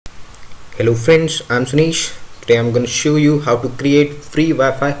Hello friends, I'm Sunish. Today I'm going to show you how to create free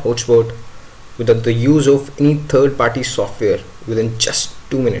Wi-Fi hotspot without the use of any third-party software within just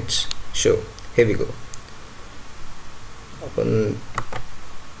 2 minutes. So here we go. Open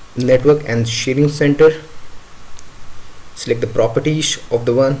Network and Sharing Center. Select the properties of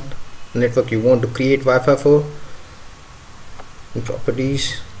the one network you want to create Wi-Fi for. In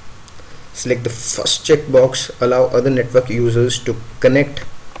properties, select the first checkbox, allow other network users to connect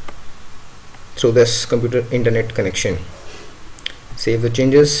through this computer internet connection. Save the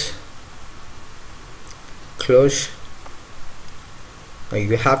changes, close. Now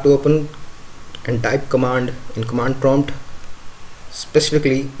you have to open and type command in command prompt,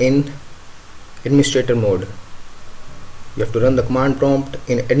 specifically in administrator mode. You have to run the command prompt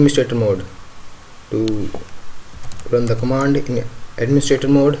in administrator mode. To run the command in administrator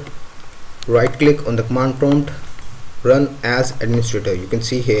mode, right click on the command prompt, run as administrator. You can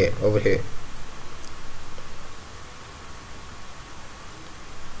see here, over here.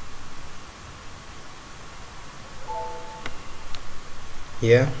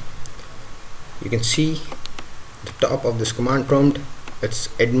 Yeah, you can see the top of this command prompt, it's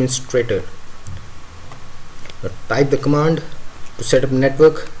administrator. Now type the command to set up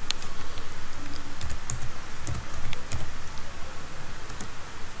network.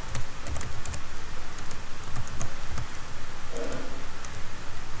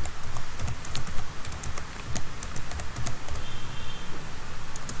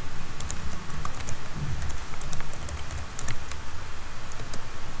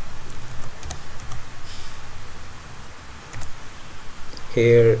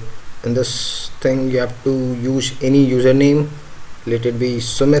 Here in this thing you have to use any username. Let it be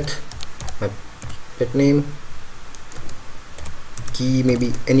Sumit, my pet name. Key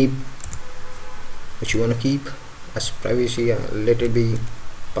maybe any which you want to keep as privacy. Let it be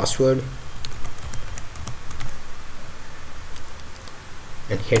password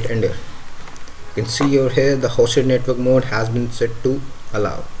and hit enter. You can see over here the hosted network mode has been set to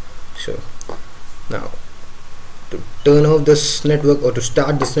allow. So now to turn off this network or to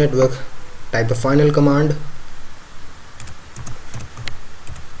start this network, type the final command.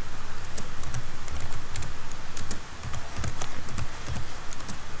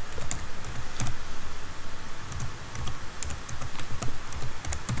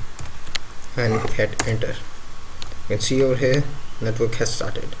 And hit enter. You can see over here network has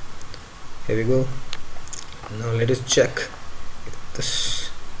started. Here we go. Now let us check if this,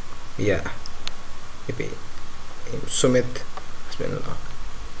 yeah, Sumit has been allowed.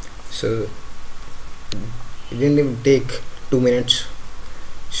 So it didn't even take 2 minutes.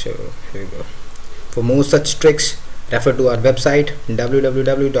 So here we go. For more such tricks, refer to our website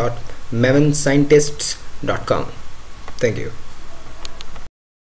www.mevenscientists.com. Thank you.